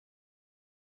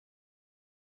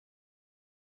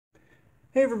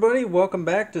Hey everybody, welcome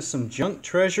back to some Junk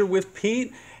Treasure with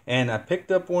Pete. And I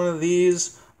picked up one of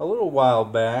these a little while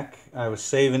back. I was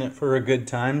saving it for a good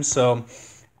time, so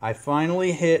I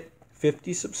finally hit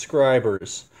 50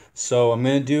 subscribers. So I'm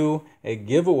going to do a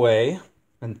giveaway,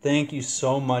 and thank you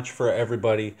so much for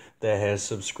everybody that has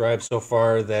subscribed so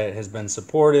far, that has been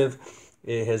supportive.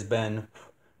 It has been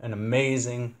an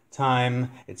amazing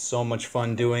time. It's so much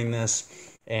fun doing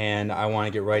this, and I want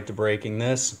to get right to breaking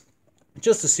this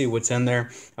just to see what's in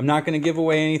there. I'm not going to give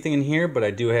away anything in here, but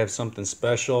I do have something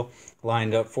special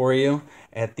lined up for you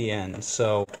at the end.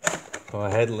 So go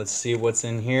ahead and let's see what's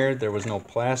in here. There was no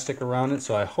plastic around it,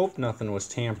 so I hope nothing was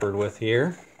tampered with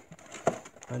here.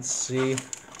 Let's see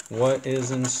what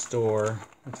is in store.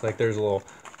 Looks like there's a little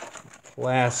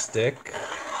plastic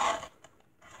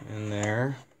in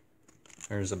there.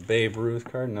 There's a Babe Ruth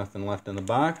card, nothing left in the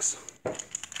box.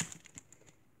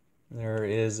 There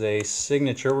is a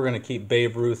signature. We're going to keep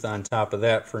Babe Ruth on top of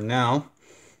that for now.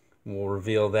 We'll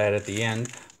reveal that at the end.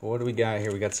 But what do we got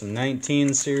here? We got some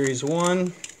 19 Series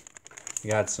 1. We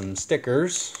got some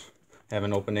stickers.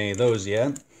 Haven't opened any of those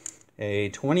yet. A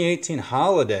 2018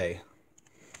 Holiday.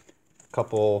 A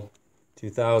couple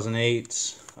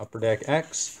 2008 Upper Deck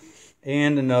X.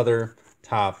 And another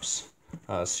Topps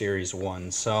Series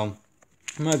 1. So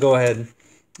I'm going to go ahead,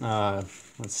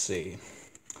 let's see.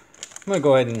 I'm going to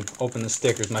go ahead and open the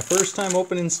stickers. My first time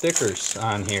opening stickers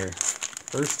on here.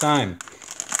 First time.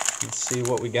 Let's see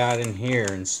what we got in here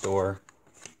in store.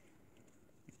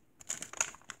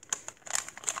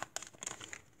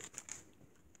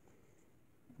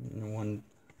 One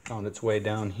found its way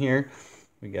down here.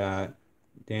 We got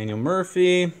Daniel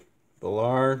Murphy,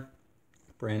 Villar,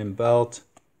 Brandon Belt,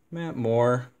 Matt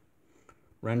Moore,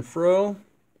 Renfroe,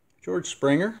 George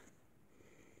Springer,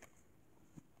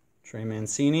 Trey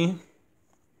Mancini,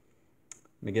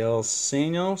 Miguel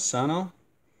Sano,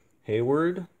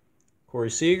 Hayward,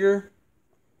 Corey Seager,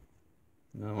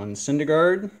 Nolan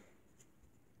Syndergaard,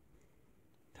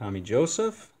 Tommy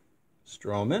Joseph,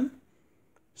 Stroman,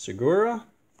 Segura,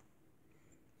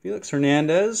 Felix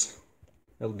Hernandez,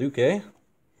 El Duque,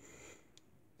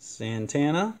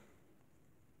 Santana,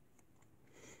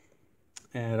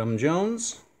 Adam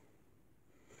Jones,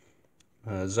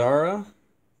 Zara,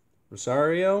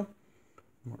 Rosario,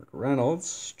 Mark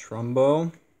Reynolds,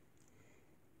 Trumbo,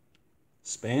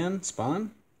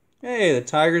 Spawn. Hey, the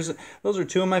Tigers, those are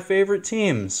two of my favorite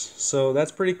teams, so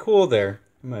that's pretty cool there.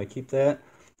 I'm going to keep that.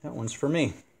 That one's for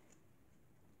me.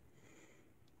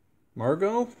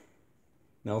 Margot,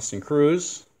 Nelson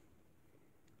Cruz,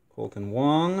 Colton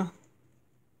Wong,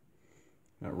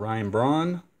 got Ryan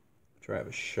Braun,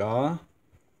 Travis Shaw,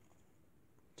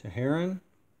 Teheran,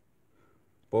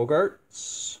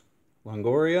 Bogarts,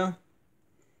 Longoria,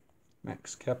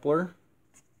 Max Kepler,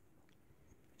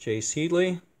 Chase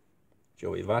Heatley,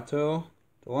 Joey Votto,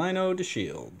 Delino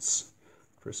DeShields,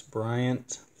 Chris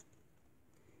Bryant,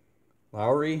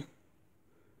 Lowry,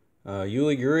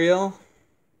 Yuli Gurriel,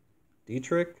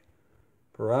 Dietrich,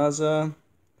 Peraza,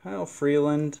 Kyle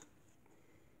Freeland,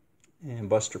 and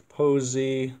Buster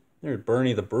Posey. There's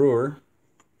Bernie the Brewer,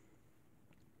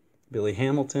 Billy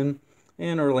Hamilton,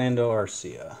 and Orlando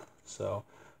Arcia. So,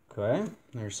 okay,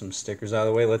 there's some stickers out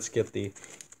of the way. Let's get the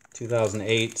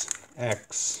 2008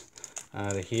 X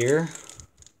out of here,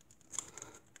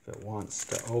 if it wants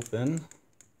to open.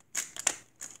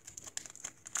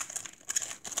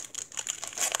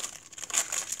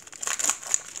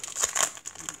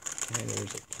 Okay,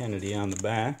 there's a Kennedy on the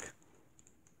back.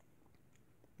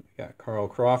 We got Carl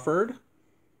Crawford,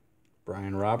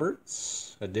 Brian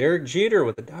Roberts, a Derek Jeter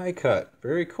with a die cut.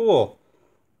 Very cool.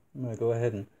 I'm going to go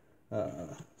ahead and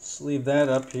sleeve that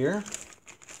up here.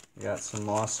 We got some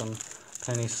awesome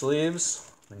penny sleeves.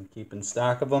 And keep in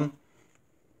stock of them.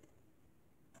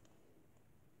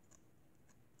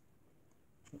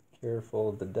 Be careful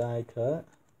of the die cut.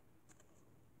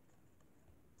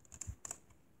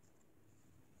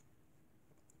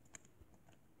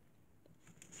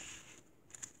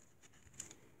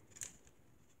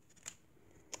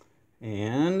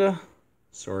 And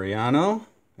Soriano,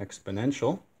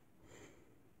 Exponential,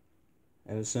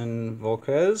 Edison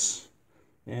Volquez,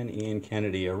 and Ian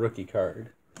Kennedy, a rookie card.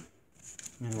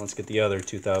 And let's get the other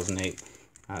 2008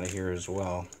 out of here as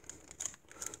well.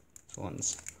 This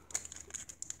one's,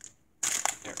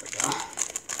 there we go.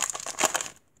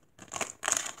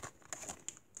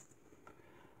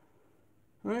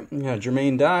 All right, we got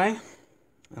Jermaine Dye,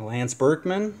 Lance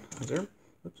Berkman. Is there?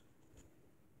 Oops.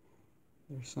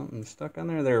 There's something stuck on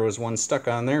there. There was one stuck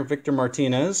on there. Victor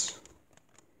Martinez,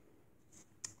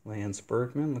 Lance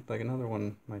Berkman. Looked like another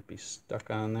one might be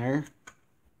stuck on there.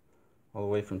 all the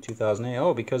way from 2008.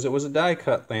 Oh, because it was a die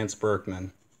cut Lance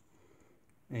Berkman.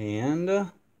 And it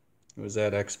was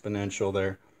that exponential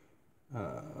there.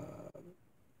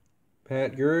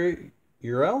 Pat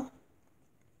Urell,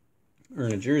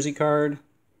 earn a jersey card,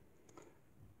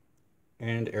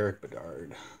 and Eric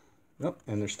Bedard. Oh,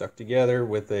 and they're stuck together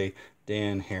with a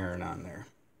Dan Heron on there.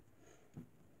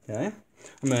 Okay,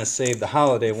 I'm going to save the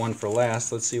holiday one for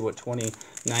last. Let's see what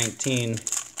 2019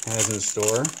 has in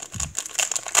store.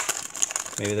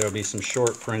 Maybe there'll be some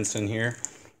short prints in here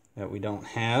that we don't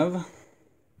have.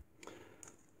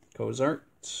 Cozart,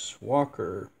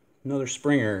 Walker, another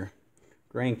Springer,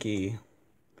 Greinke,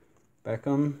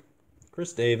 Beckham,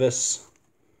 Chris Davis,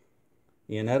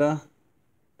 Iannetta,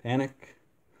 Panik,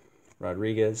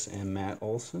 Rodriguez, and Matt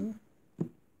Olson.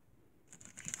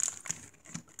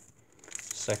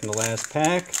 Second to last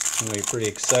pack. I know you're pretty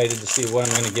excited to see what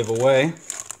I'm going to give away.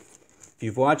 If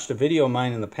you've watched a video of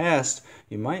mine in the past,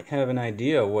 you might have an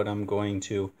idea what I'm going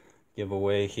to give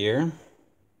away here.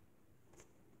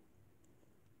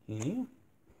 Okay.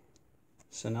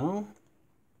 Sano,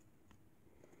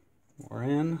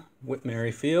 Moran, Whit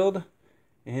Merrifield,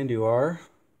 Andujar,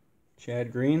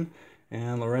 Chad Green,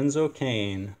 and Lorenzo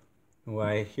Cain, who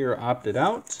I hear opted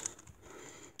out.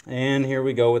 And here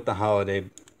we go with the holiday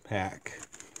pack.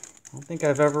 I don't think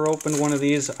I've ever opened one of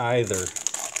these either.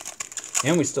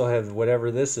 And we still have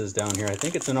whatever this is down here. I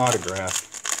think it's an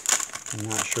autograph. I'm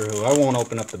not sure who. I won't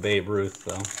open up the Babe Ruth,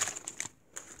 though.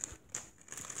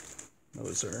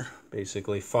 Those are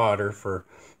basically fodder for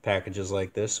packages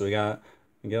like this. So we got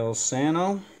Miguel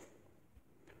Sano,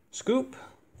 Scoop,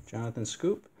 Jonathan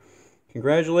Scoop.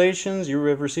 Congratulations, you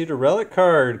have received a relic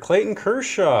card, Clayton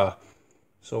Kershaw.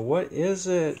 So what is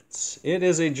it? It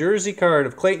is a jersey card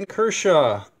of Clayton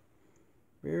Kershaw.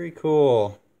 Very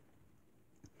cool.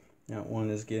 That one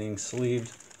is getting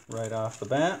sleeved right off the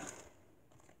bat.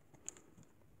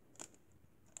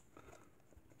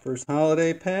 First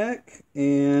holiday pack,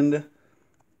 and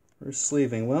we're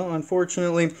sleeving. Well,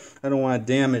 unfortunately, I don't want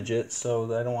to damage it, so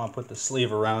I don't want to put the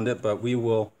sleeve around it, but we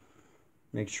will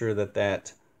make sure that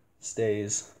that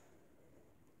stays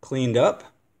cleaned up.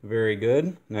 Very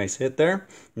good. Nice hit there.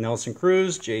 Nelson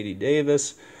Cruz, J.D.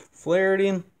 Davis,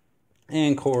 Flaherty,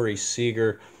 and Corey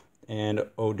Seager, and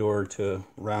Odor to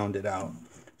round it out.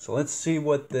 So let's see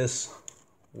what this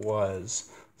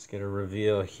was. Let's get a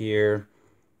reveal here.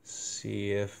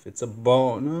 See if it's a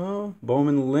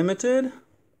Bowman Limited.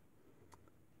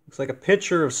 Looks like a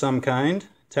pitcher of some kind.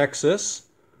 Texas.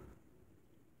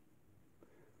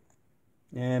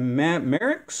 And Matt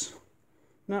Merricks.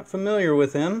 Not familiar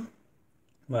with him,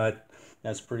 but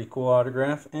that's a pretty cool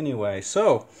autograph anyway.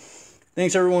 So,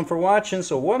 thanks everyone for watching.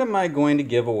 So what am I going to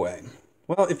give away?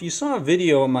 Well, if you saw a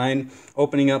video of mine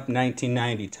opening up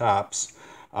 1990 Topps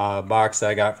box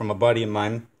that I got from a buddy of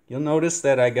mine, you'll notice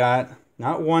that I got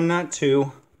not one, not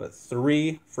two, but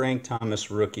 3 Frank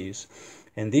Thomas rookies.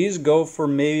 And these go for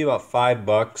maybe about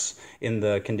 $5 in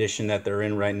the condition that they're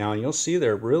in right now. And you'll see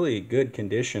they're really good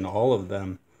condition, all of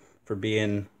them, for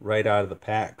being right out of the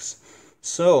packs.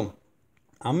 So,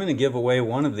 I'm going to give away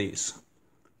one of these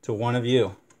to one of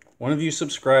you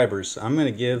subscribers. I'm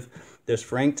going to give this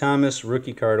Frank Thomas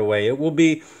rookie card away. It will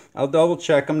be, I'll double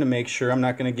check them to make sure. I'm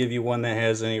not going to give you one that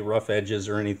has any rough edges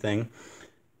or anything.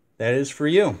 That is for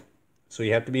you. So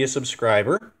you have to be a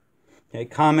subscriber. Okay,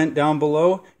 comment down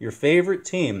below your favorite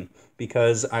team,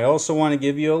 because I also want to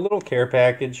give you a little care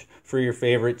package for your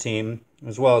favorite team,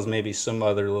 as well as maybe some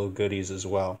other little goodies as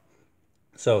well.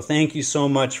 So thank you so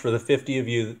much for the 50 of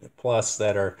you plus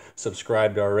that are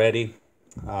subscribed already.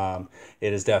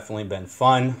 It has definitely been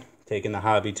fun, taking the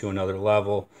hobby to another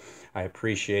level. I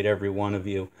appreciate every one of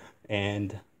you.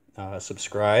 And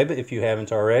subscribe if you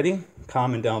haven't already.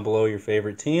 Comment down below your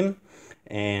favorite team,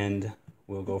 and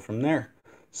we'll go from there.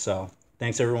 So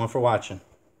thanks everyone for watching.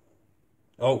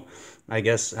 Oh, I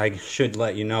guess I should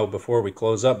let you know before we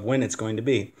close up when it's going to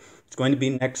be. It's going to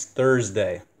be next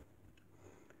Thursday.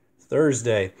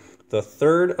 Thursday, the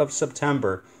 3rd of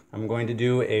September, I'm going to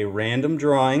do a random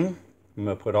drawing. I'm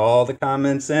going to put all the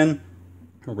comments in,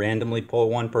 randomly pull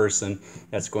one person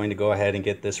that's going to go ahead and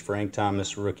get this Frank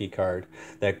Thomas rookie card.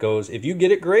 That goes, if you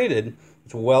get it graded,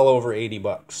 it's well over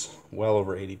 $80. Well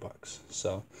over $80.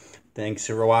 So, thanks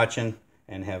for watching,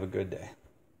 and have a good day.